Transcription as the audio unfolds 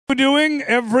We're doing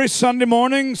every Sunday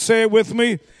morning, say it with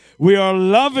me, we are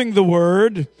loving the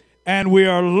Word and we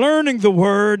are learning the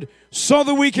Word so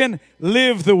that we can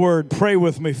live the Word. Pray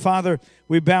with me. Father,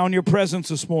 we bow in your presence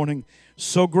this morning.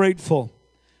 So grateful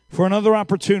for another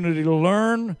opportunity to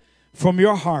learn from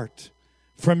your heart,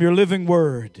 from your living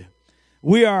Word.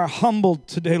 We are humbled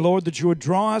today, Lord, that you would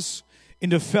draw us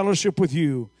into fellowship with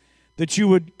you, that you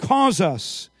would cause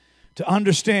us to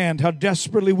understand how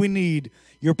desperately we need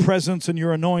your presence and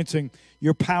your anointing,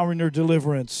 your power and your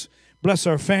deliverance. Bless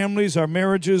our families, our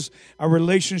marriages, our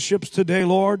relationships today,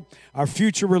 Lord, our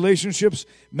future relationships.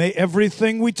 May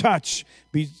everything we touch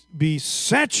be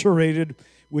saturated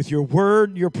with your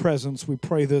word, your presence. We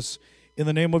pray this in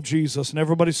the name of Jesus. And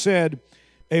everybody said,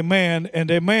 amen and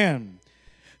amen.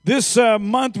 This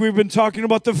month we've been talking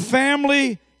about the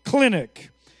family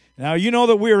clinic. Now, you know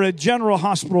that we are a general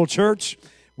hospital church.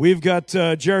 We've got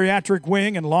geriatric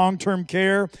wing and long-term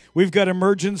care. We've got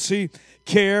emergency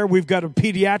care. We've got a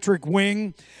pediatric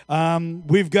wing.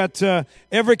 We've got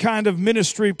every kind of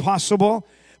ministry possible.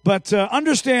 But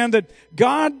understand that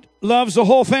God loves the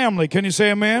whole family. Can you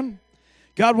say amen?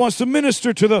 God wants to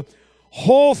minister to the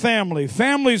whole family.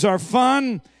 Families are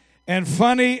fun and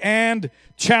funny and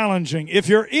challenging. If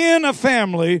you're in a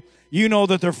family, you know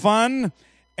that they're fun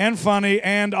and funny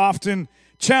and often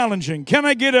challenging. Can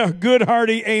I get a good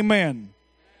hearty amen?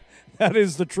 That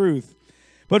is the truth.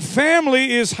 But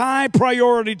family is high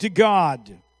priority to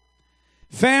God.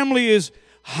 Family is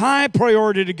high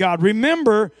priority to God.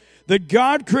 Remember that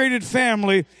God created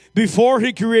family before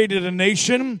he created a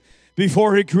nation,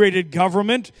 before he created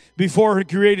government, before he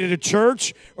created a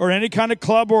church or any kind of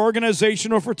club or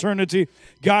organization or fraternity.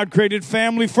 God created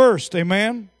family first.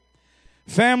 Amen?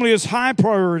 Family is high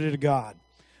priority to God.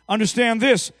 Understand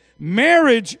this.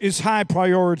 Marriage is high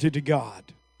priority to God.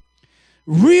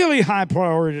 Really high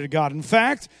priority to God. In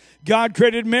fact, God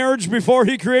created marriage before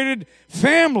he created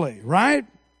family, right?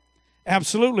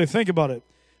 Absolutely. Think about it.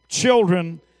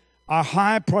 Children are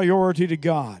high priority to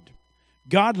God.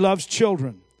 God loves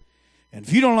children. And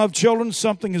if you don't love children,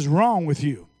 something is wrong with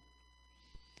you.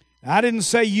 I didn't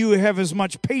say you have as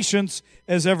much patience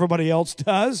as everybody else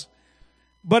does.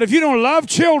 But if you don't love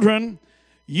children,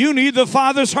 you need the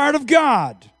Father's heart of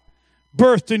God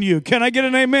birthed in you. Can I get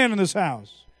an amen in this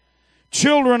house?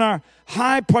 Children are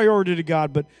high priority to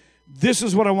God, but this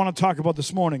is what I want to talk about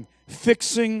this morning.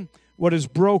 Fixing what is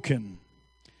broken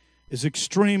is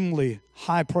extremely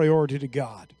high priority to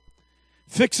God.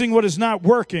 Fixing what is not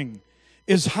working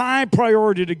is high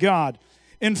priority to God.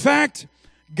 In fact,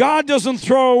 God doesn't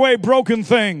throw away broken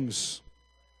things.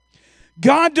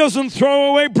 God doesn't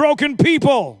throw away broken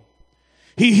people.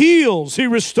 He heals, he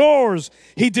restores,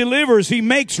 he delivers, he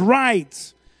makes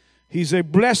right. He's a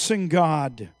blessing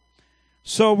God.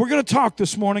 So we're going to talk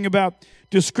this morning about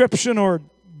description or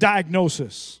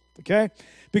diagnosis, okay?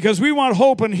 Because we want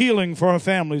hope and healing for our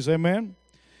families, amen?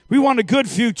 We want a good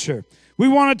future. We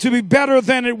want it to be better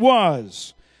than it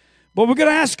was. But we're going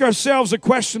to ask ourselves a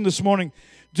question this morning.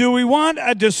 Do we want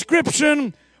a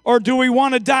description or do we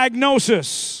want a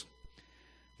diagnosis?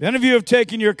 If any of you have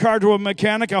taken your car to a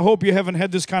mechanic, I hope you haven't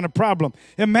had this kind of problem.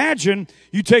 Imagine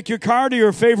you take your car to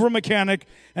your favorite mechanic,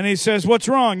 and he says, what's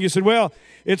wrong? You said, well,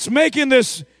 it's making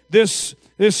this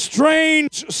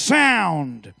strange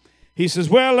sound. He says,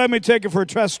 well, let me take it for a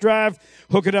test drive,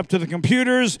 hook it up to the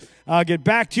computers, I'll get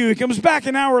back to you. He comes back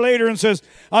an hour later and says,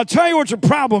 I'll tell you what your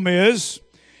problem is.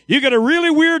 You got a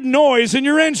really weird noise in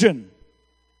your engine.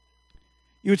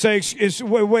 You would say,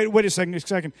 wait a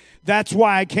second. That's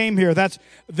why I came here. That's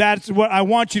what I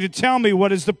want you to tell me.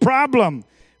 What is the problem?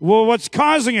 Well, what's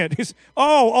causing it?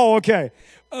 Okay.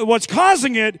 What's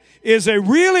causing it is a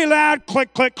really loud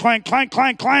click, click, clank, clank,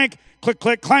 clank, clank, click,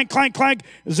 click, clank, clank, clank.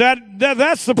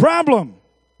 That's the problem.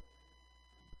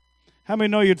 How many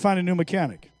know you'd find a new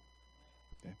mechanic?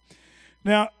 Okay.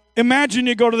 Now, imagine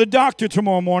you go to the doctor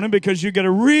tomorrow morning because you get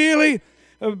a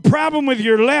problem with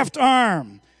your left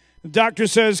arm. The doctor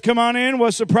says, come on in,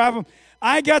 what's the problem?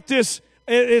 I got this,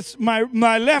 it's my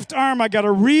left arm,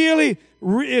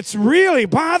 it's really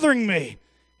bothering me.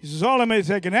 He says, let me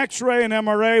take an x-ray, an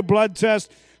MRI, blood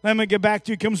test, let me get back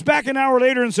to you. Comes back an hour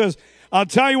later and says, I'll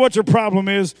tell you what your problem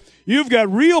is. You've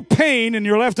got real pain in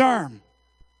your left arm.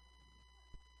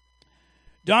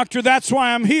 Doctor, that's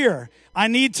why I'm here. I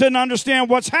need to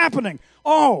understand what's happening.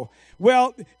 Oh,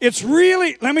 well,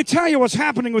 let me tell you what's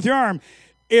happening with your arm.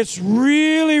 It's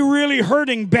really, really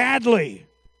hurting badly.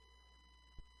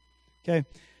 Okay.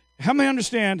 How many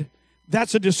understand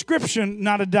that's a description,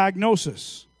 not a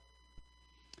diagnosis?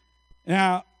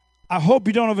 Now, I hope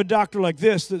you don't have a doctor like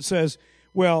this that says,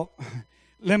 well,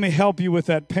 let me help you with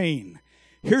that pain.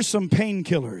 Here's some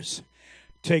painkillers.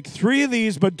 Take 3 of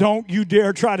these, but don't you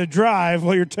dare try to drive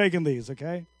while you're taking these,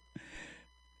 okay?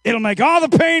 It'll make all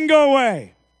the pain go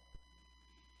away.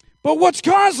 But what's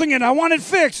causing it? I want it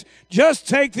fixed. Just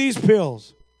take these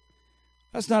pills.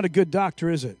 That's not a good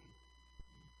doctor, is it?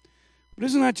 But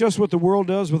isn't that just what the world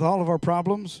does with all of our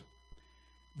problems?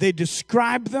 They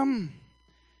describe them,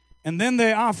 and then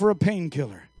they offer a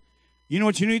painkiller. You know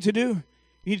what you need to do?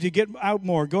 You need to get out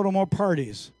more, go to more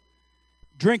parties,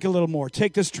 drink a little more,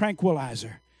 take this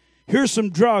tranquilizer. Here's some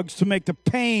drugs to make the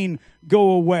pain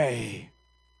go away.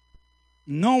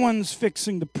 No one's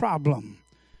fixing the problem.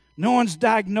 No one's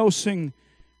diagnosing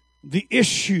the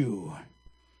issue.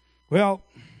 Well,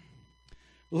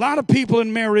 a lot of people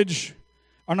in marriage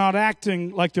are not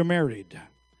acting like they're married.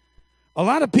 A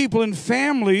lot of people in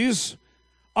families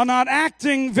are not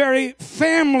acting very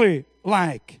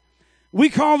family-like. We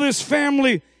call this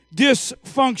family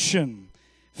dysfunction,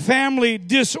 family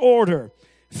disorder,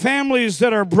 families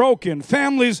that are broken,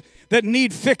 families that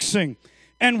need fixing.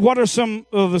 And what are some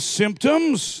of the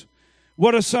symptoms?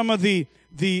 What are some of the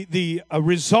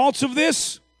results of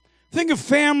this? Think of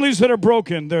families that are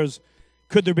broken.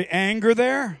 Could there be anger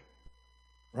there?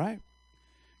 Right?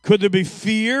 Could there be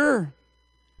fear?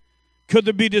 Could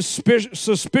there be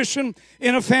suspicion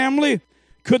in a family?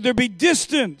 Could there be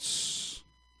distance?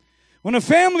 When a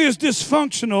family is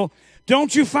dysfunctional,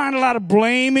 don't you find a lot of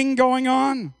blaming going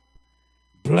on?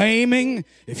 Blaming,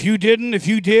 if you didn't, if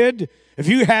you did, if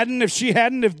you hadn't, if she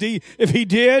hadn't, if he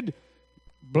did.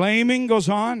 Blaming goes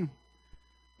on.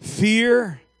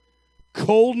 Fear,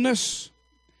 coldness.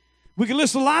 We can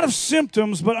list a lot of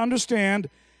symptoms, but understand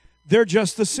they're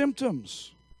just the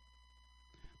symptoms.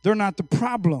 They're not the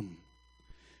problem.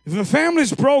 If a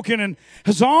family's broken and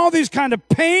has all these kind of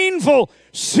painful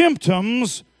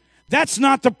symptoms, that's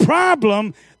not the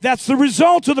problem. That's the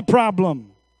result of the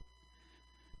problem.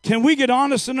 Can we get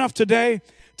honest enough today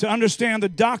to understand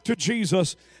that Dr.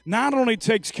 Jesus not only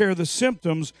takes care of the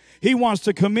symptoms, he wants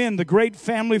to come in, the great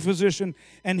family physician,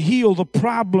 and heal the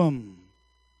problem.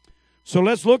 So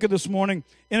let's look at this morning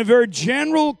in a very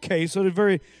general case, in a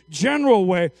very general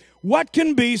way, what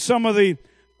can be some of the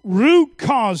root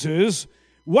causes,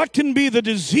 what can be the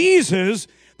diseases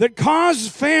that cause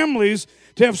families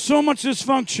to have so much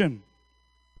dysfunction?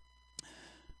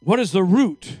 What is the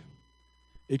root?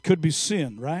 It could be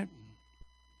sin, right?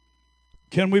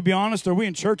 Can we be honest? Are we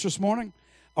in church this morning?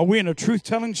 Are we in a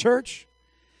truth-telling church?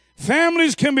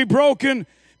 Families can be broken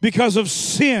because of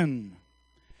sin.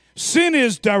 Sin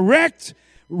is direct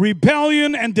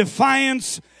rebellion and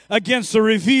defiance against the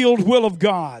revealed will of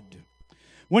God.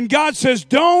 When God says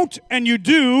don't and you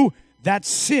do, that's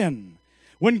sin.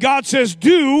 When God says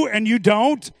do and you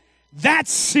don't,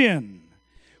 that's sin.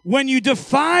 When you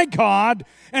defy God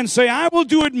and say, I will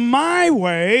do it my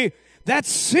way, that's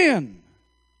sin.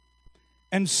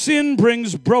 And sin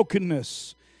brings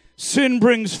brokenness. Sin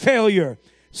brings failure.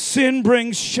 Sin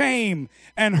brings shame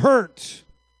and hurt.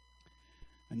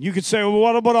 And you could say, well,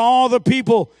 what about all the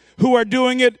people who are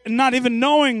doing it and not even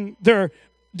knowing they're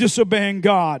disobeying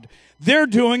God? They're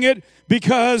doing it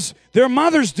because their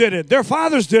mothers did it, their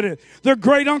fathers did it, their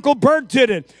great Uncle Bert did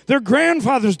it, their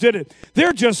grandfathers did it.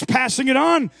 They're just passing it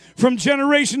on from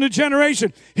generation to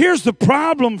generation. Here's the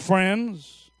problem,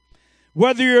 friends.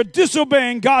 Whether you're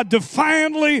disobeying God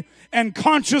defiantly and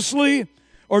consciously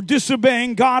or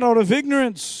disobeying God out of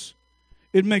ignorance,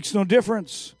 it makes no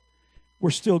difference. We're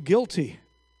still guilty.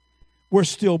 We're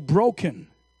still broken.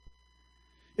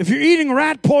 If you're eating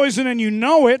rat poison and you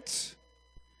know it,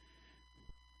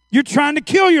 you're trying to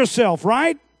kill yourself,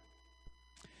 right?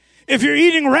 If you're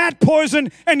eating rat poison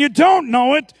and you don't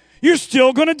know it, you're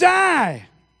still going to die.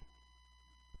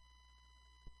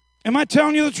 Am I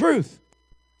telling you the truth?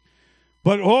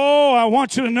 But, I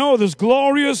want you to know there's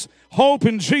glorious hope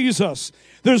in Jesus.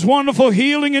 There's wonderful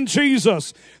healing in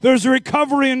Jesus. There's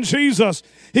recovery in Jesus.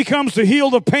 He comes to heal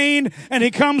the pain, and he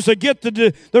comes to get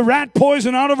the rat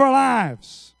poison out of our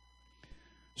lives.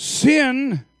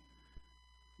 Sin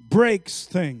breaks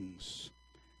things,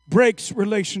 breaks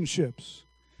relationships.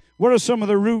 What are some of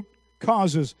the root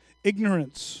causes?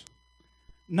 Ignorance,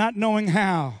 not knowing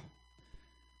how.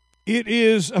 It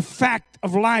is a fact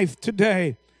of life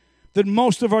today that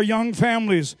most of our young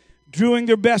families doing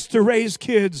their best to raise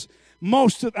kids,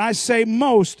 most,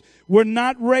 were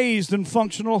not raised in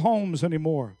functional homes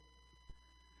anymore.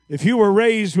 If you were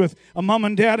raised with a mom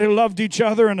and dad who loved each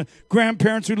other and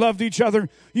grandparents who loved each other,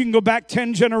 you can go back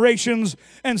 10 generations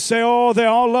and say, they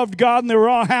all loved God and they were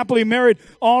all happily married.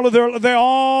 They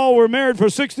all were married for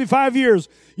 65 years.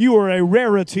 You are a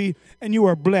rarity and you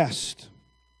are blessed.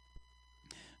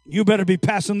 You better be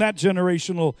passing that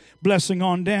generational blessing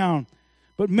on down.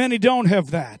 But many don't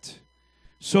have that.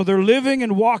 So they're living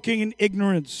and walking in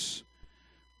ignorance.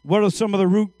 What are some of the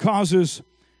root causes?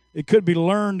 It could be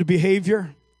learned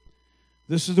behavior.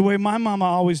 This is the way my mama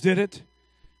always did it.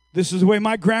 This is the way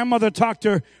my grandmother talked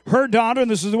to her daughter, and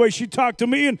this is the way she talked to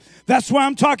me, and that's why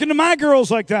I'm talking to my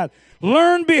girls like that.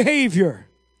 Learned behavior.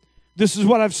 This is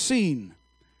what I've seen.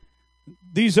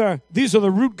 These are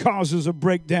the root causes of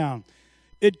breakdown.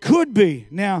 It could be,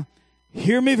 now,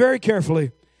 hear me very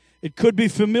carefully, it could be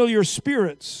familiar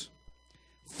spirits,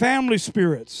 family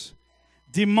spirits,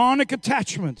 demonic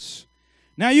attachments.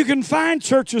 Now, you can find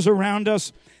churches around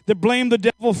us that blame the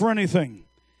devil for anything.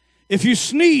 If you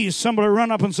sneeze, somebody will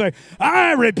run up and say,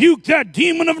 I rebuke that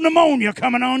demon of pneumonia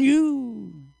coming on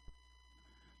you.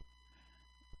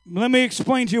 Let me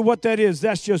explain to you what that is.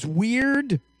 That's just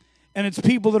weird, and it's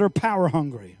people that are power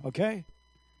hungry, okay?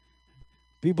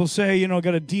 People say,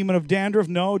 got a demon of dandruff.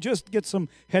 No, just get some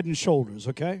Head and Shoulders,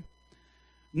 okay?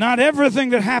 Not everything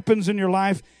that happens in your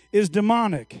life is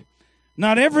demonic.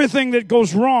 Not everything that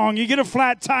goes wrong, you get a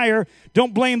flat tire,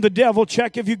 don't blame the devil.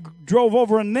 Check if you drove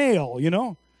over a nail,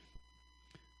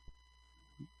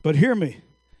 But hear me,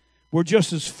 we're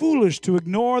just as foolish to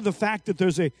ignore the fact that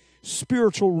there's a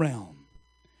spiritual realm.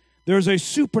 There's a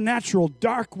supernatural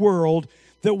dark world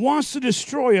that wants to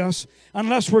destroy us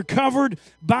unless we're covered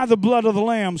by the blood of the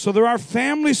Lamb. So there are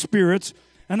family spirits.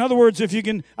 In other words, if you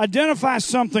can identify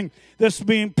something that's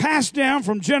being passed down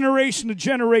from generation to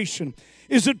generation,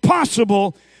 is it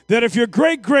possible that if your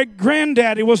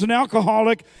great-great-granddaddy was an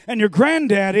alcoholic, and your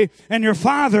granddaddy and your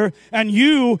father and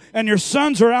you and your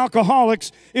sons are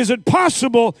alcoholics, is it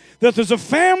possible that there's a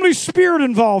family spirit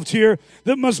involved here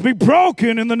that must be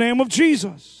broken in the name of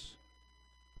Jesus?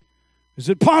 Is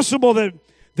it possible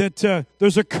that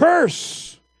there's a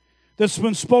curse that's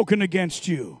been spoken against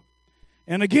you?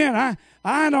 And again,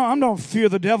 I don't fear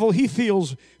the devil. He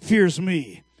fears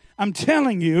me. I'm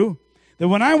telling you that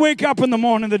when I wake up in the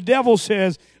morning, the devil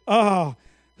says, oh,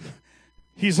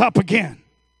 he's up again.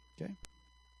 Okay?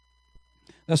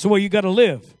 That's the way you got to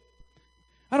live.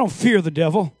 I don't fear the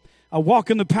devil. I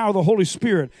walk in the power of the Holy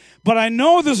Spirit. But I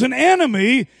know there's an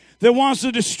enemy that wants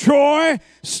to destroy,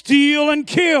 steal, and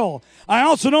kill. I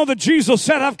also know that Jesus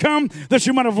said, I've come that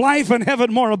you might have life and have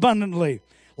it more abundantly.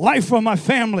 Life for my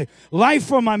family, life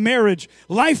for my marriage,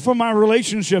 life for my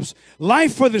relationships,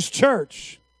 life for this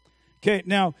church. Okay,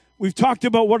 now, we've talked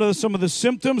about what are some of the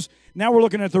symptoms. Now we're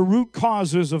looking at the root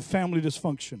causes of family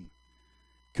dysfunction.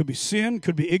 Could be sin,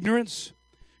 could be ignorance,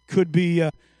 could be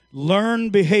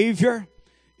learned behavior.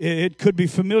 It could be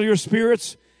familiar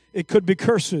spirits. It could be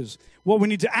curses. What we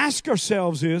need to ask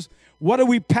ourselves is, what are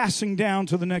we passing down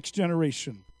to the next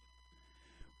generation?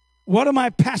 What am I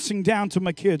passing down to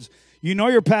my kids? You know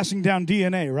you're passing down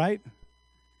DNA, right?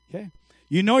 Okay.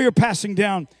 You know you're passing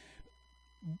down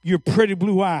your pretty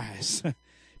blue eyes.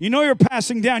 You know you're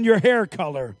passing down your hair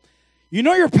color. You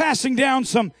know you're passing down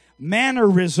some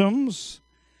mannerisms,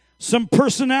 some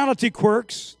personality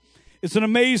quirks. It's an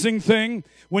amazing thing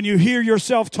when you hear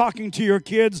yourself talking to your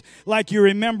kids like you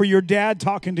remember your dad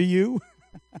talking to you.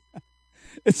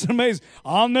 It's amazing.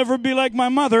 I'll never be like my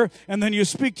mother. And then you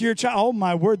speak to your child. Oh,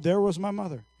 my word, there was my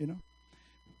mother,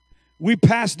 We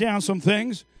pass down some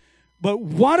things. But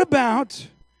what about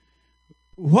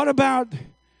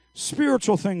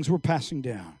spiritual things we're passing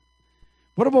down?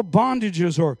 What about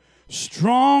bondages or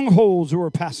strongholds that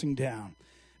we're passing down?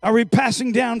 Are we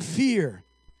passing down fear?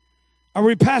 Are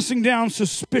we passing down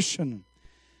suspicion?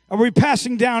 Are we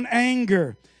passing down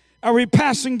anger? Are we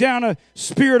passing down a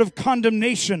spirit of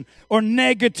condemnation or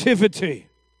negativity?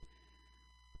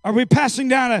 Are we passing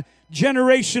down a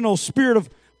generational spirit of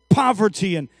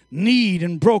poverty and need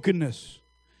and brokenness?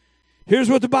 Here's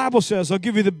what the Bible says. I'll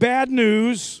give you the bad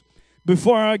news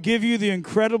before I give you the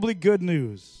incredibly good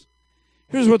news.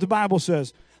 Here's what the Bible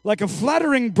says. Like a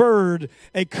fluttering bird,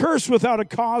 a curse without a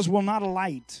cause will not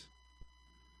alight.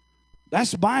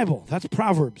 That's Bible. That's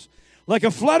Proverbs. Like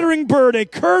a fluttering bird, a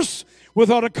curse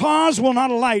without a cause will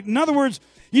not alight. In other words,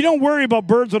 you don't worry about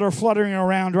birds that are fluttering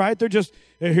around, right? They're just,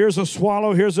 here's a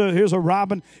swallow, here's a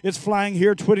robin. It's flying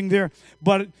here, twitting there.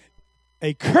 But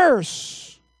a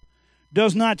curse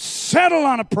does not settle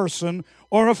on a person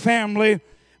or a family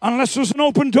unless there's an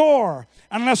open door,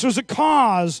 unless there's a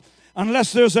cause,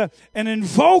 unless there's an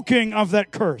invoking of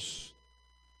that curse.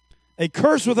 A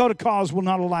curse without a cause will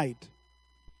not alight.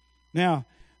 Now,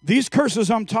 these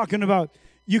curses I'm talking about,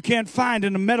 you can't find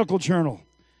in a medical journal.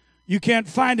 You can't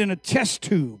find in a test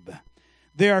tube.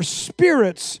 They are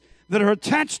spirits that are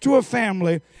attached to a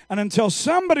family, and until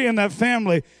somebody in that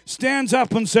family stands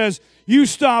up and says, you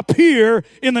stop here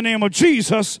in the name of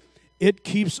Jesus, it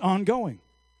keeps on going.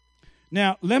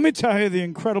 Now, let me tell you the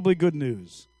incredibly good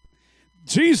news.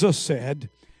 Jesus said,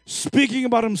 speaking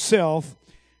about himself,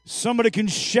 somebody can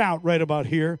shout right about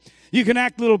here. You can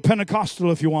act a little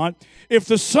Pentecostal if you want. If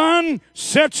the Son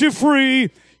sets you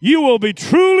free, you will be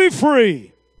truly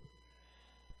free.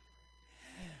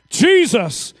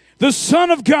 Jesus, the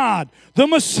Son of God, the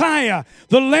Messiah,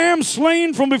 the Lamb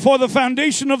slain from before the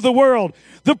foundation of the world,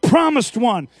 the promised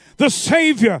one, the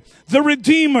Savior, the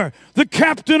Redeemer, the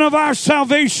captain of our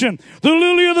salvation, the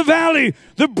lily of the valley,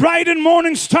 the bright and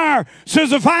morning star,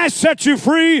 says, if I set you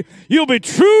free, you'll be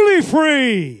truly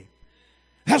free.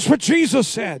 That's what Jesus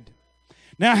said.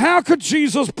 Now, how could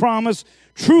Jesus promise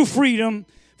true freedom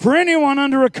for anyone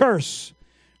under a curse?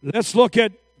 Let's look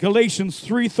at Galatians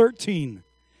 3:13.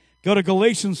 Go to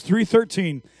Galatians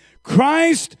 3:13.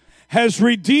 Christ has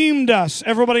redeemed us.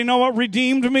 Everybody know what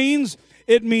redeemed means?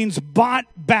 It means bought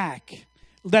back.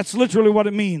 That's literally what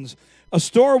it means. A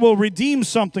store will redeem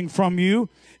something from you.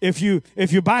 If you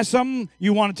buy something,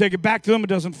 you want to take it back to them, it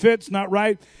doesn't fit, it's not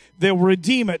right, they'll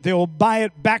redeem it. They will buy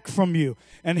it back from you.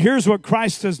 And here's what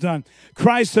Christ has done.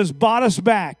 Christ has bought us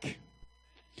back.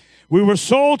 We were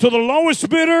sold to the lowest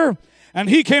bidder, and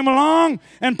he came along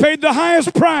and paid the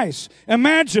highest price.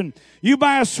 Imagine, you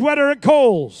buy a sweater at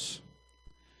Kohl's.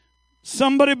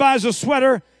 Somebody buys a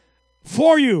sweater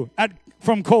for you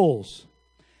from Kohl's,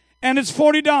 and it's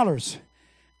 $40.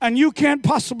 And you can't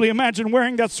possibly imagine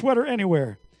wearing that sweater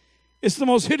anywhere. It's the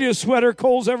most hideous sweater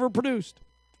Kohl's ever produced.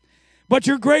 But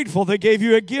you're grateful they gave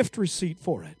you a gift receipt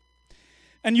for it.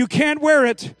 And you can't wear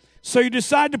it, so you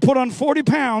decide to put on 40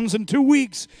 pounds in 2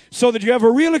 weeks so that you have a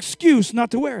real excuse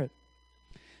not to wear it.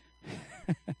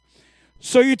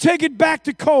 So you take it back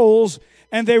to Kohl's,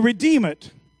 and they redeem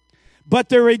it. But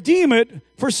they redeem it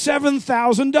for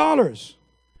 $7,000.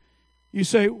 You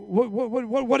say,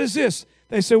 what is this?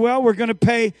 They say, well, we're going to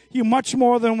pay you much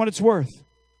more than what it's worth.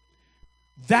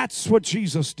 That's what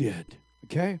Jesus did,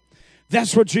 okay?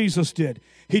 That's what Jesus did.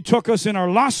 He took us in our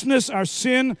lostness, our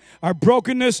sin, our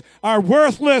brokenness, our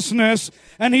worthlessness,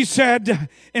 and he said,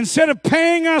 instead of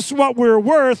paying us what we're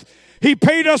worth, he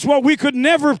paid us what we could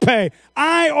never pay.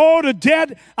 I owed a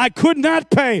debt I could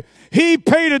not pay. He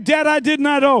paid a debt I did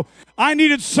not owe. I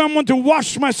needed someone to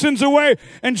wash my sins away,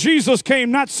 and Jesus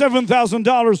came, not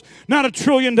 $7,000, not $1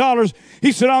 trillion.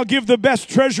 He said, I'll give the best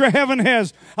treasure heaven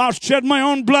has. I'll shed my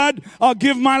own blood. I'll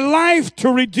give my life to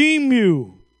redeem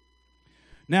you.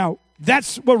 Now,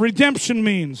 that's what redemption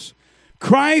means.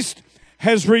 Christ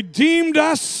has redeemed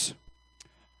us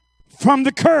from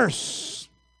the curse.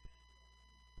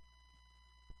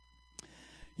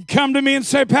 You come to me and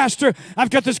say, Pastor, I've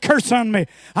got this curse on me.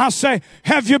 I'll say,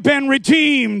 have you been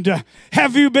redeemed?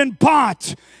 Have you been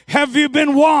bought? Have you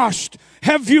been washed?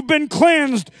 Have you been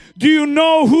cleansed? Do you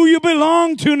know who you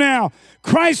belong to now?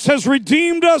 Christ has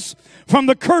redeemed us from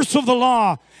the curse of the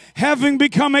law, having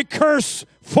become a curse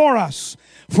for us.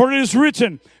 For it is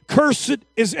written, cursed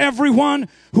is everyone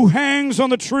who hangs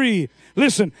on the tree.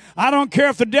 Listen, I don't care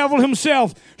if the devil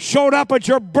himself showed up at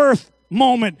your birth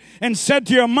moment and said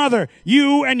to your mother,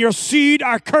 you and your seed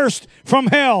are cursed from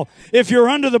hell. If you're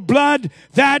under the blood,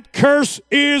 that curse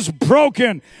is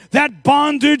broken. That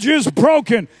bondage is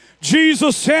broken.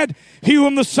 Jesus said, he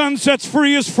whom the Son sets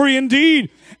free is free indeed.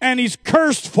 And he's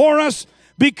cursed for us,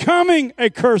 becoming a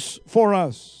curse for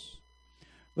us.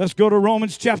 Let's go to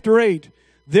Romans chapter 8.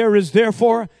 There is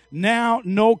therefore now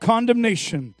no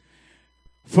condemnation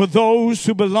for those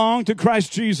who belong to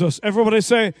Christ Jesus. Everybody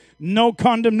say, no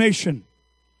condemnation.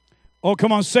 Oh,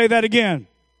 come on, say that again.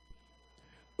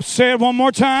 Say it one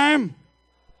more time.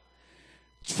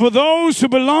 For those who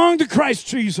belong to Christ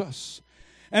Jesus.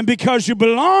 And because you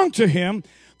belong to him,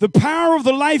 the power of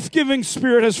the life-giving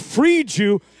Spirit has freed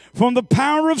you from the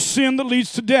power of sin that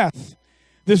leads to death.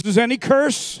 This is any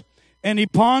curse, any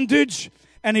bondage,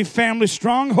 any family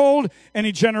stronghold,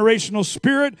 any generational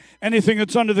spirit, anything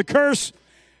that's under the curse.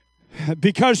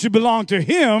 Because you belong to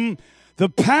him, the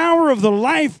power of the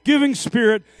life-giving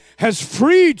Spirit has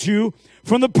freed you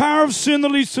from the power of sin that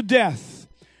leads to death.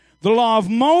 The law of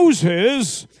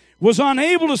Moses was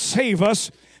unable to save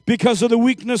us because of the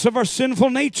weakness of our sinful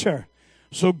nature.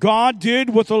 So God did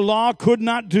what the law could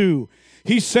not do.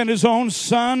 He sent his own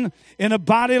Son in a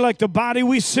body like the body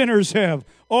we sinners have.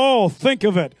 Oh, think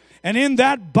of it. And in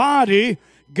that body,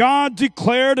 God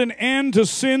declared an end to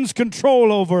sin's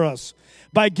control over us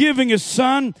by giving his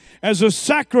Son as a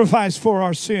sacrifice for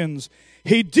our sins.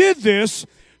 He did this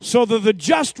so that the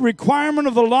just requirement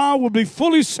of the law would be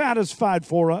fully satisfied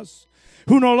for us,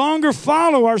 who no longer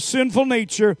follow our sinful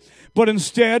nature, but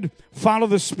instead follow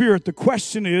the Spirit. The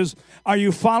question is, are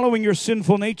you following your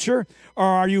sinful nature, or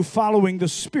are you following the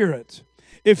Spirit?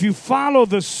 If you follow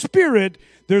the Spirit,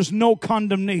 there's no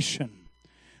condemnation.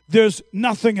 there's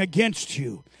nothing against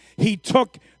you. He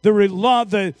took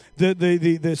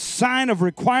the sign of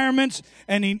requirements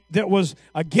and that was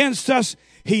against us.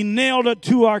 He nailed it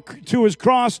to his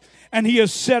cross, and he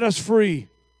has set us free.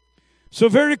 So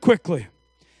very quickly,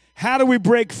 how do we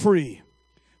break free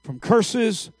from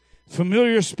curses,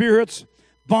 familiar spirits,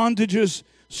 bondages,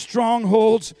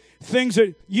 strongholds, things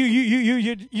that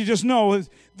you just know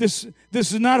this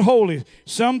is not holy.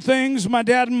 Some things my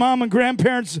dad and mom and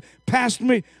grandparents passed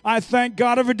me, I thank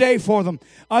God every day for them.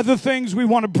 Other things we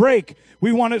want to break.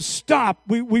 We want to stop.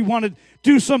 We want to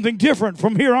do something different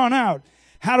from here on out.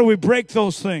 How do we break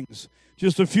those things?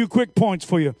 Just a few quick points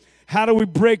for you. How do we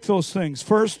break those things?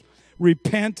 First,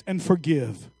 repent and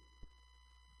forgive.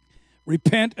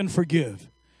 Repent and forgive.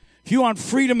 If you want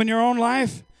freedom in your own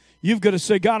life, you've got to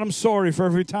say, God, I'm sorry for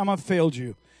every time I've failed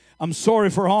you. I'm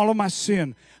sorry for all of my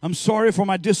sin. I'm sorry for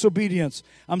my disobedience.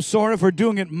 I'm sorry for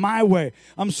doing it my way.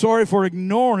 I'm sorry for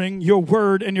ignoring your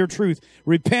word and your truth.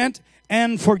 Repent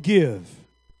and forgive.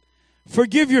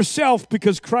 Forgive yourself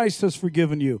because Christ has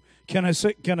forgiven you. Can I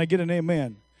get an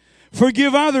amen?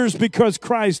 Forgive others because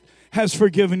Christ has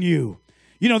forgiven you.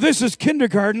 You know, this is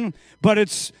kindergarten, but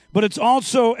it's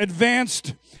also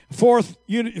advanced fourth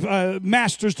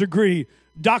master's degree,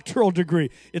 doctoral degree.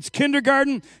 It's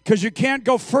kindergarten because you can't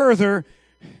go further.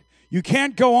 You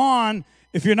can't go on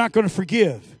if you're not going to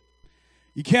forgive.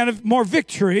 You can't have more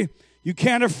victory. You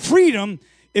can't have freedom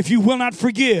if you will not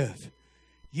forgive.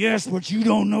 Yes, but you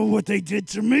don't know what they did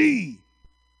to me.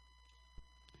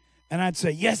 And I'd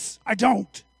say, yes, I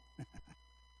don't.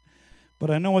 But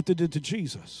I know what they did to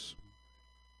Jesus.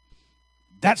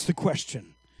 That's the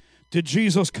question. Did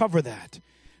Jesus cover that?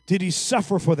 Did he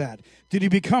suffer for that? Did he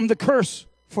become the curse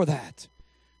for that?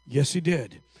 Yes, he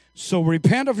did. So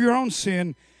repent of your own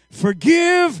sin.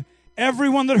 Forgive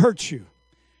everyone that hurts you.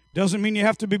 Doesn't mean you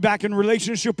have to be back in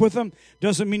relationship with them.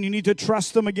 Doesn't mean you need to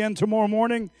trust them again tomorrow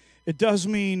morning. It does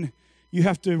mean you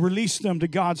have to release them to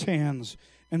God's hands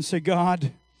and say,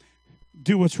 God,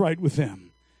 do what's right with them.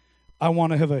 I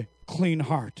want to have a clean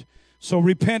heart. So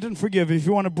repent and forgive if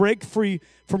you want to break free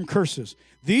from curses.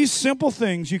 These simple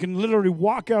things, you can literally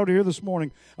walk out here this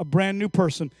morning a brand new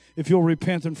person if you'll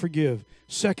repent and forgive.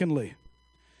 Secondly,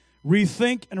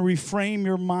 rethink and reframe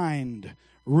your mind.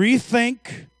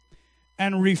 Rethink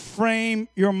and reframe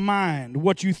your mind.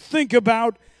 What you think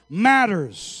about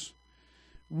matters.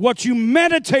 What you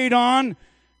meditate on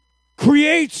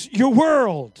creates your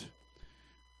world.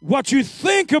 What you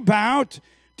think about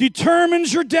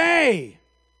determines your day.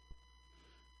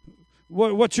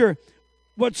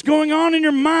 What's going on in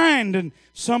your mind? And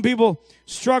some people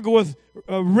struggle with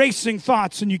racing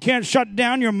thoughts, and you can't shut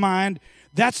down your mind.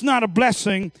 That's not a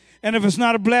blessing. And if it's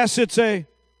not a bless, it's a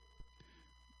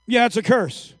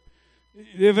curse.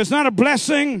 If it's not a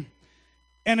blessing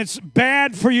and it's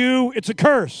bad for you, it's a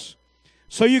curse.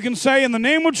 So you can say, in the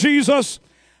name of Jesus,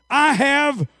 I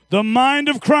have the mind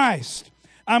of Christ.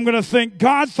 I'm going to think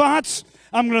God thoughts.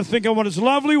 I'm going to think of what is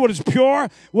lovely, what is pure,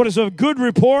 what is of good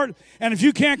report. And if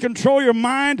you can't control your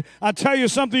mind, I'll tell you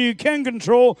something, you can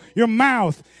control your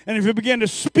mouth. And if you begin to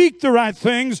speak the right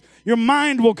things, your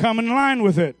mind will come in line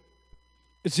with it.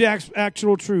 It's the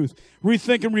actual truth.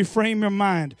 Rethink and reframe your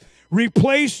mind.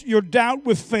 Replace your doubt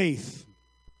with faith.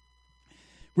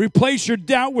 Replace your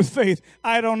doubt with faith.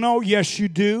 I don't know. Yes, you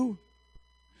do.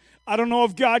 I don't know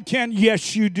if God can.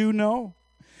 Yes, you do know.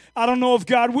 I don't know if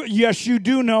God will. Yes, you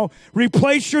do know.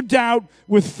 Replace your doubt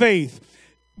with faith.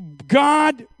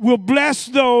 God will bless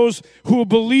those who will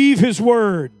believe his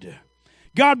word.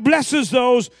 God blesses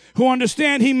those who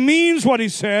understand he means what he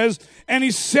says, and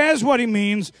he says what he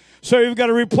means. So you've got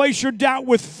to replace your doubt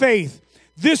with faith.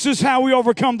 This is how we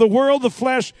overcome the world, the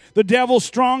flesh, the devil,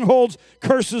 strongholds,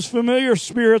 curses, familiar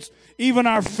spirits, even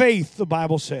our faith, the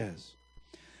Bible says.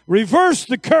 Reverse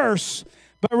the curse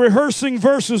by rehearsing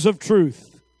verses of truth.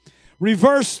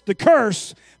 Reverse the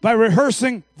curse by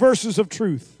rehearsing verses of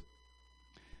truth.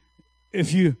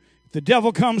 If the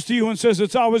devil comes to you and says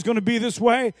it's always going to be this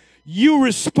way, you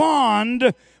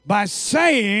respond by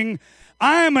saying,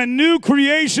 I am a new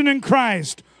creation in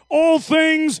Christ. All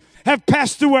things have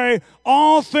passed away.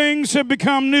 All things have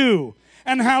become new.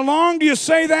 And how long do you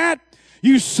say that?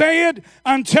 You say it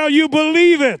until you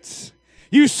believe it.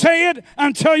 You say it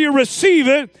until you receive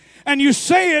it. And you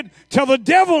say it till the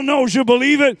devil knows you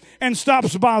believe it and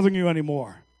stops bothering you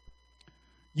anymore.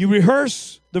 You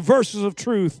rehearse the verses of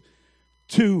truth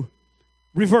to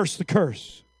reverse the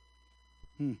curse.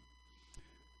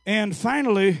 And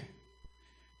finally,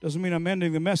 doesn't mean I'm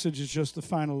ending the message, it's just the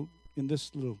final in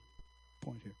this little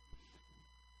point here.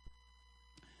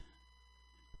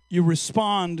 You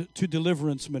respond to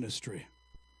deliverance ministry.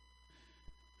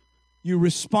 you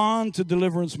respond to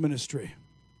deliverance ministry.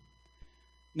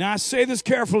 Now, I say this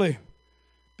carefully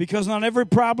because not every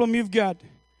problem you've got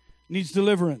needs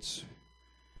deliverance.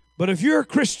 But if you're a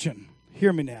Christian,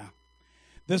 hear me now,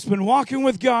 that's been walking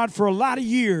with God for a lot of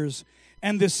years,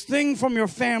 and this thing from your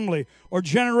family or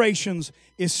generations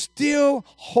is still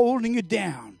holding you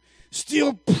down,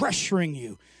 still pressuring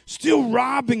you, still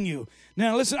robbing you.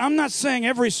 Now, listen, I'm not saying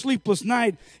every sleepless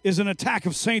night is an attack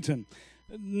of Satan.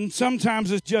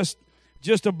 Sometimes it's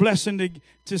just a blessing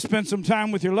to spend some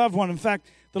time with your loved one. In fact,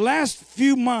 the last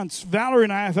few months, Valerie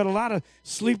and I have had a lot of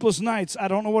sleepless nights. I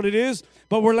don't know what it is,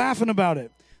 but we're laughing about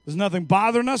it. There's nothing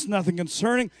bothering us, nothing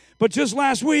concerning. But just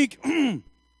last week,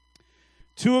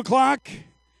 2 o'clock,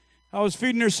 I was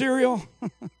feeding her cereal.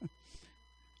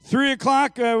 3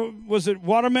 o'clock, was it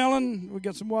watermelon? We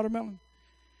got some watermelon.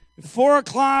 4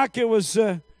 o'clock, it was,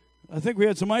 I think we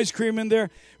had some ice cream in there.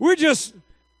 We're just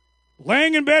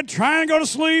laying in bed trying to go to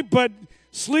sleep, but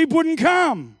sleep wouldn't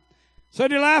come. So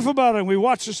they laugh about it. And we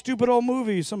watched a stupid old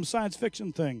movie, some science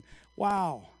fiction thing.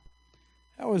 Wow.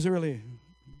 That was really,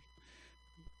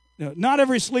 not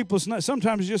every sleepless night.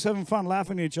 Sometimes you're just having fun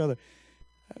laughing at each other.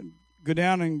 Go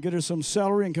down and get her some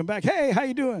celery and come back. Hey, how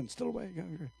you doing? Still awake?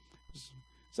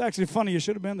 It's actually funny. You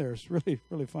should have been there. It's really,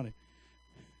 really funny.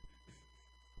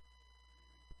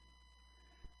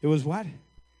 It was what?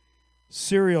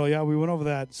 Cereal. Yeah, we went over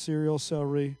that. Cereal,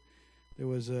 celery. There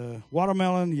was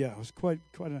watermelon. Yeah, it was quite.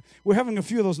 We're having a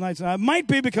few of those nights now. It might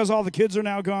be because all the kids are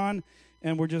now gone,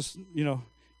 and we're just,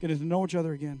 getting to know each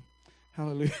other again.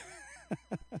 Hallelujah.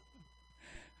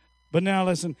 But now,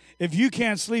 listen, if you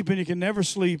can't sleep and you can never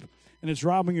sleep, and it's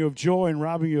robbing you of joy and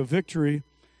robbing you of victory,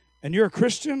 and you're a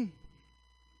Christian,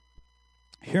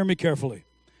 hear me carefully.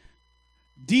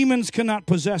 Demons cannot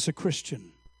possess a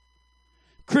Christian.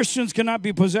 Christians cannot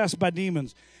be possessed by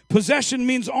demons. Possession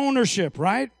means ownership,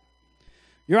 right?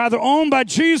 You're either owned by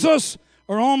Jesus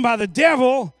or owned by the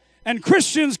devil, and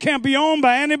Christians can't be owned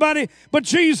by anybody but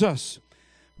Jesus.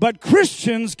 But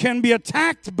Christians can be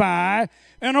attacked by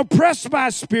and oppressed by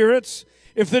spirits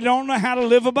if they don't know how to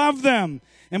live above them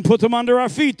and put them under our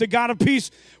feet. The God of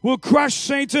peace will crush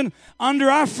Satan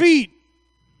under our feet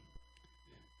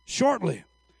shortly,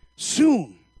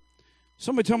 soon.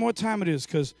 Somebody tell me what time it is,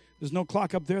 because there's no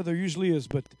clock up there. There usually is,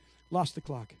 but lost the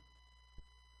clock.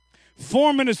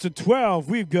 4 minutes to 12.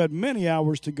 We've got many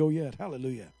hours to go yet.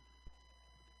 Hallelujah.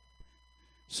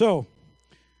 So,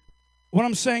 what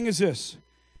I'm saying is this.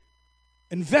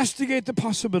 Investigate the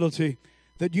possibility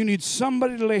that you need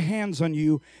somebody to lay hands on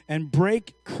you and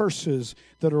break curses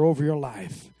that are over your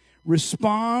life.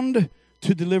 Respond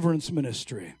to deliverance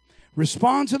ministry.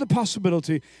 Respond to the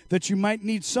possibility that you might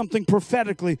need something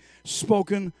prophetically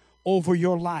spoken over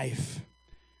your life.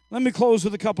 Let me close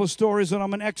with a couple of stories that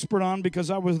I'm an expert on because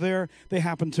I was there. They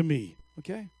happened to me,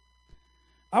 okay?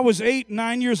 I was 8,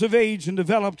 9 years of age and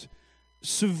developed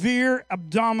severe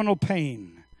abdominal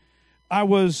pain. I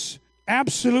was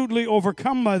absolutely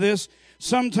overcome by this.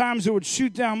 Sometimes it would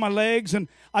shoot down my legs and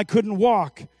I couldn't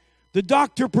walk. The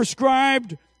doctor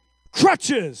prescribed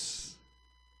crutches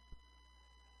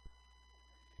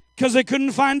because they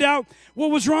couldn't find out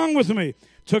what was wrong with me.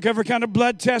 Took every kind of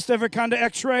blood test, every kind of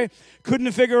x-ray.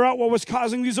 Couldn't figure out what was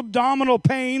causing these abdominal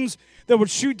pains that would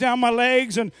shoot down my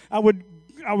legs, and I would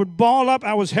ball up.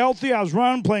 I was healthy. I was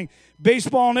running, playing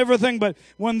baseball and everything. But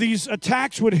when these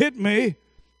attacks would hit me,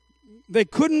 they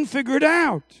couldn't figure it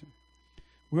out.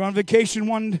 We were on vacation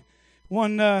one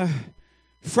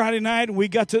Friday night,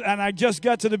 and I just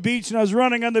got to the beach, and I was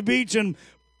running on the beach, and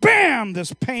bam,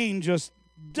 this pain just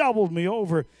doubled me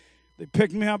over. They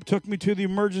picked me up, took me to the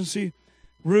emergency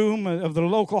room of the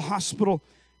local hospital,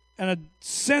 and a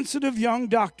sensitive young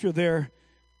doctor there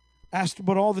asked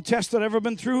about all the tests I'd ever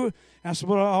been through, asked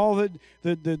about all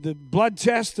the blood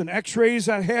tests and x-rays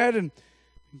I had, and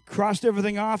crossed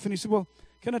everything off, and he said, well,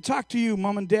 can I talk to you,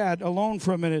 Mom and Dad, alone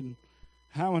for a minute? And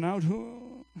how and out?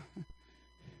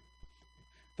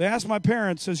 They asked my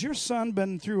parents, has your son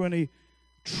been through any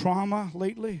trauma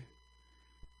lately?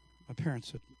 My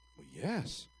parents said, well,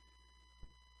 yes.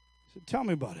 I said, tell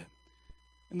me about it.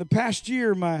 In the past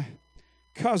year, my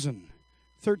cousin,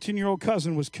 13-year-old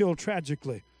cousin, was killed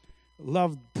tragically.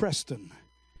 Loved Preston.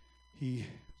 He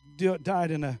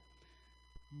died in a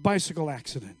bicycle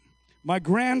accident. My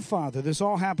grandfather, this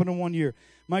all happened in 1 year.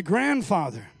 My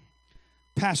grandfather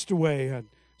passed away. I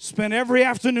spent every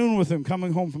afternoon with him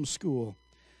coming home from school.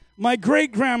 My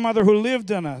great-grandmother, who lived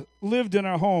in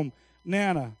our home,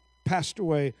 Nana, passed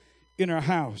away in our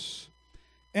house.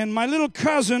 And my little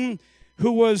cousin,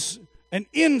 who was an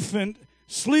infant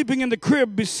sleeping in the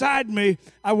crib beside me,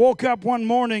 I woke up one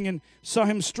morning and saw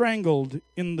him strangled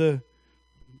in the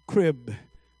crib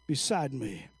beside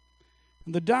me.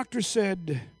 And the doctor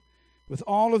said, with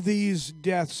all of these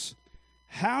deaths,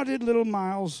 how did little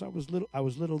Miles, I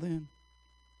was little then,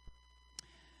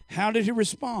 how did he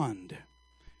respond?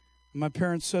 My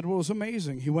parents said, well, it was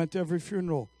amazing. He went to every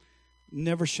funeral,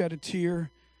 never shed a tear,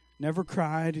 never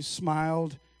cried. He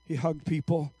smiled. He hugged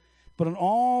people. But in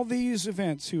all these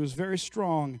events, he was very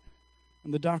strong.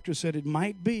 And the doctor said, it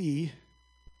might be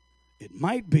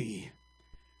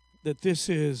that this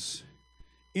is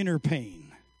inner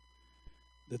pain,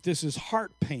 that this is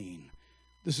heart pain,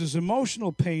 this is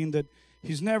emotional pain that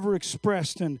he's never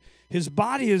expressed. And his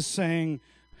body is saying,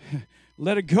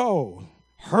 let it go.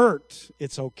 Hurt.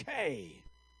 It's okay.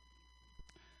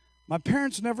 My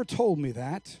parents never told me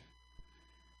that,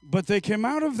 but they came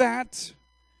out of that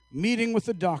meeting with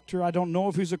the doctor. I don't know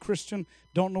if he's a Christian,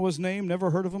 don't know his name, never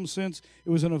heard of him since.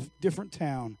 It was in a different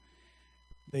town.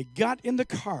 They got in the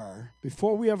car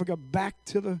before we ever got back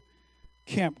to the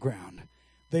campground.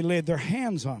 They laid their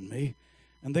hands on me,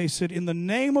 and they said, in the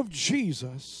name of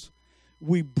Jesus,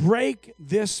 we break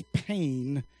this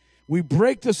pain. We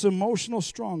break this emotional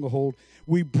stronghold.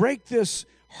 We break this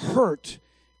hurt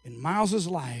in Miles's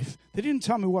life. They didn't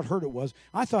tell me what hurt it was.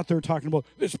 I thought they were talking about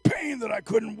this pain that I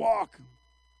couldn't walk.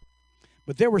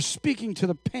 But they were speaking to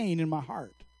the pain in my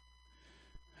heart.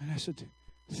 And I said,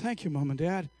 thank you, Mom and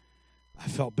Dad. I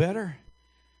felt better.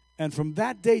 And from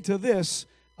that day to this,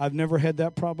 I've never had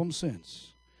that problem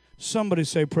since. Somebody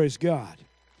say, praise God.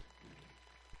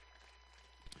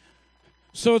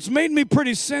 So it's made me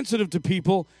pretty sensitive to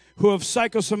people who have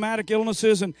psychosomatic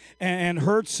illnesses and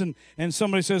hurts, and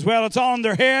somebody says, well, it's all in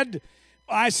their head.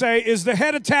 I say, is the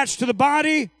head attached to the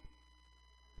body?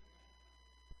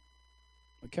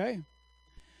 Okay.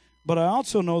 But I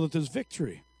also know that there's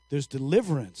victory. There's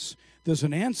deliverance. There's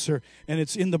an answer, and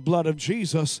it's in the blood of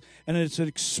Jesus, and it's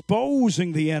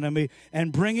exposing the enemy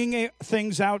and bringing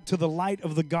things out to the light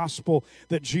of the gospel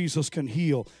that Jesus can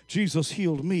heal. Jesus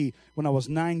healed me when I was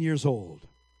 9 years old.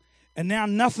 And now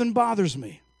nothing bothers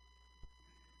me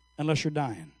unless you're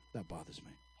dying. That bothers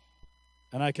me.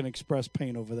 And I can express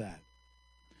pain over that.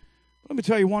 Let me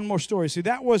tell you one more story. See,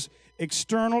 that was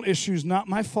external issues, not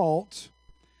my fault.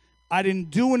 I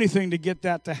didn't do anything to get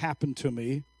that to happen to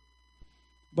me,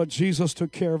 but Jesus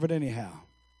took care of it anyhow.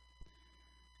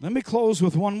 Let me close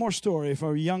with one more story.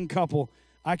 For a young couple,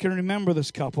 I can remember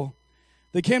this couple.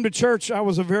 They came to church. I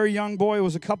was a very young boy. It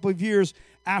was a couple of years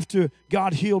after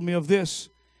God healed me of this.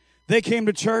 They came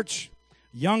to church,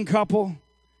 young couple.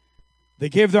 They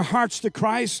gave their hearts to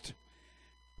Christ,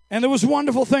 and it was a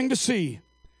wonderful thing to see.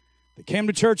 They came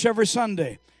to church every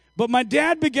Sunday. But my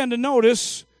dad began to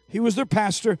notice, he was their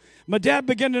pastor, my dad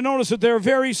began to notice that they were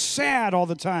very sad all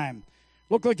the time.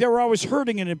 Looked like they were always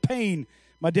hurting and in pain.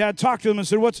 My dad talked to them and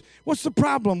said, what's the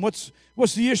problem? What's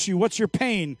the issue? What's your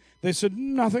pain? They said,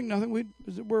 nothing,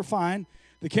 we're fine.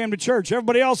 They came to church.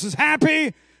 Everybody else is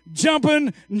happy,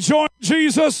 jumping, enjoying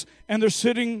Jesus, and they're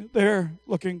sitting there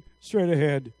looking straight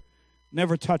ahead.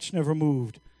 Never touched, never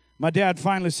moved. My dad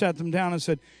finally sat them down and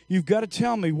said, you've got to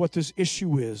tell me what this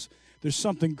issue is. There's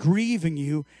something grieving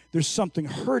you. There's something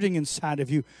hurting inside of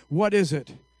you. What is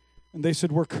it? And they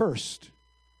said, we're cursed.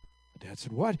 My dad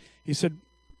said, what?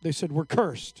 They said, we're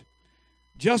cursed.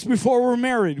 Just before we were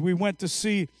married, we went to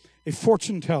see a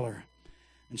fortune teller.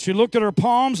 And she looked at our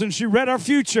palms and she read our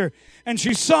future. And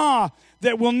she saw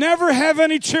that we'll never have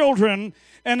any children,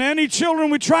 and any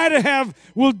children we try to have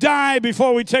will die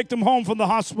before we take them home from the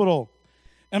hospital.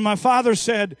 And my father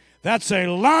said, that's a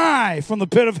lie from the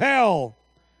pit of hell.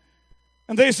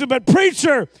 And they said, but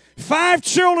preacher, 5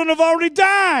 children have already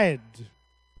died.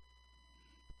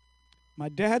 My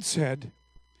dad said,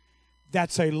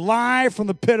 that's a lie from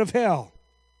the pit of hell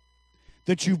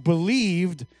that you've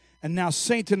believed, and now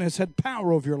Satan has had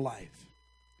power over your life.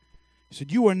 He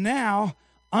said, you are now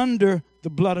under the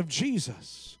blood of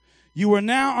Jesus. You are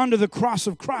now under the cross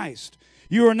of Christ.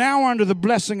 You are now under the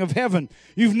blessing of heaven.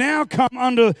 You've now come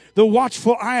under the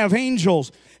watchful eye of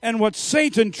angels. And what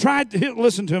Satan tried to,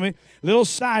 listen to me, little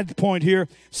side point here,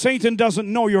 Satan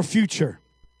doesn't know your future.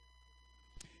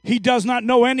 He does not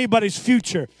know anybody's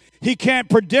future. He can't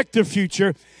predict the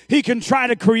future. He can try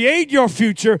to create your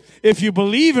future if you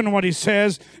believe in what he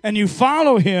says and you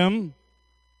follow him.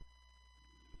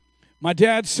 My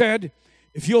dad said,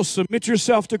 if you'll submit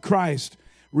yourself to Christ,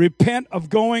 repent of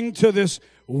going to this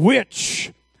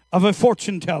witch of a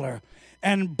fortune teller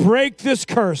and break this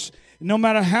curse. No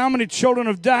matter how many children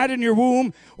have died in your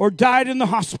womb or died in the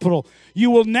hospital,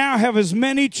 you will now have as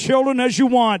many children as you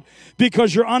want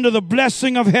because you're under the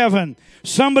blessing of heaven.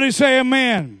 Somebody say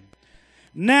amen.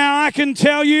 Now I can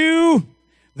tell you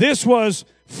this was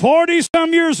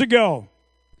 40-some years ago,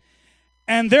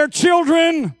 and their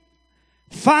children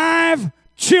 5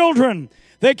 children.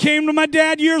 They came to my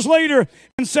dad years later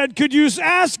and said, could you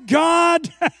ask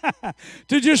God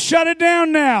to just shut it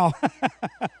down now?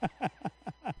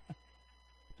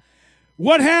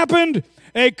 What happened?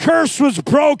 A curse was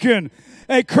broken.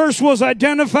 A curse was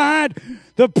identified.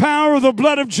 The power of the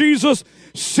blood of Jesus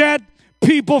set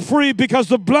people free because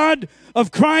the blood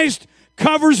of Christ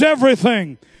covers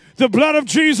everything. The blood of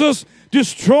Jesus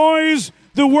destroys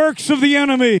the works of the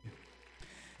enemy.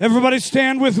 Everybody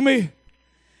stand with me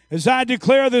as I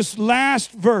declare this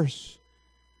last verse.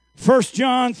 1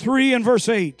 John 3 and verse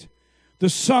 8. The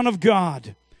Son of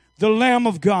God, the Lamb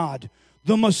of God,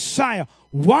 the Messiah.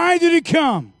 Why did he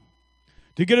come?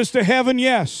 To get us to heaven,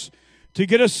 yes. To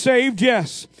get us saved,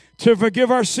 yes. To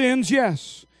forgive our sins,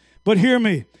 yes. But hear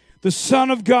me. The Son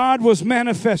of God was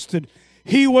manifested.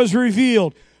 He was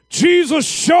revealed. Jesus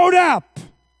showed up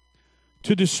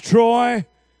to destroy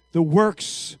the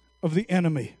works of the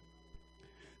enemy.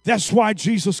 That's why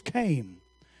Jesus came.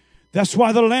 That's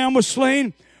why the Lamb was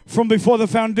slain from before the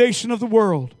foundation of the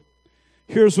world.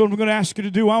 Here's what I'm going to ask you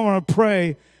to do. I want to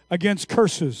pray against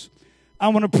curses. I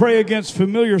want to pray against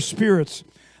familiar spirits.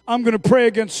 I'm going to pray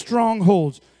against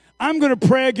strongholds. I'm going to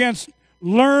pray against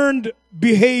learned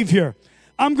behavior.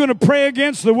 I'm going to pray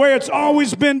against the way it's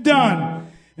always been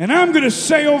done. And I'm going to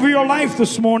say over your life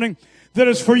this morning that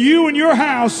as for you and your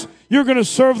house, you're going to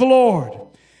serve the Lord.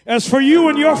 As for you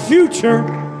and your future,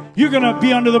 you're going to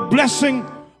be under the blessing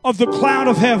of the cloud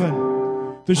of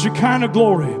heaven, the Shekinah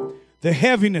glory, the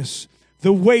heaviness,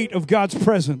 the weight of God's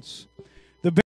presence.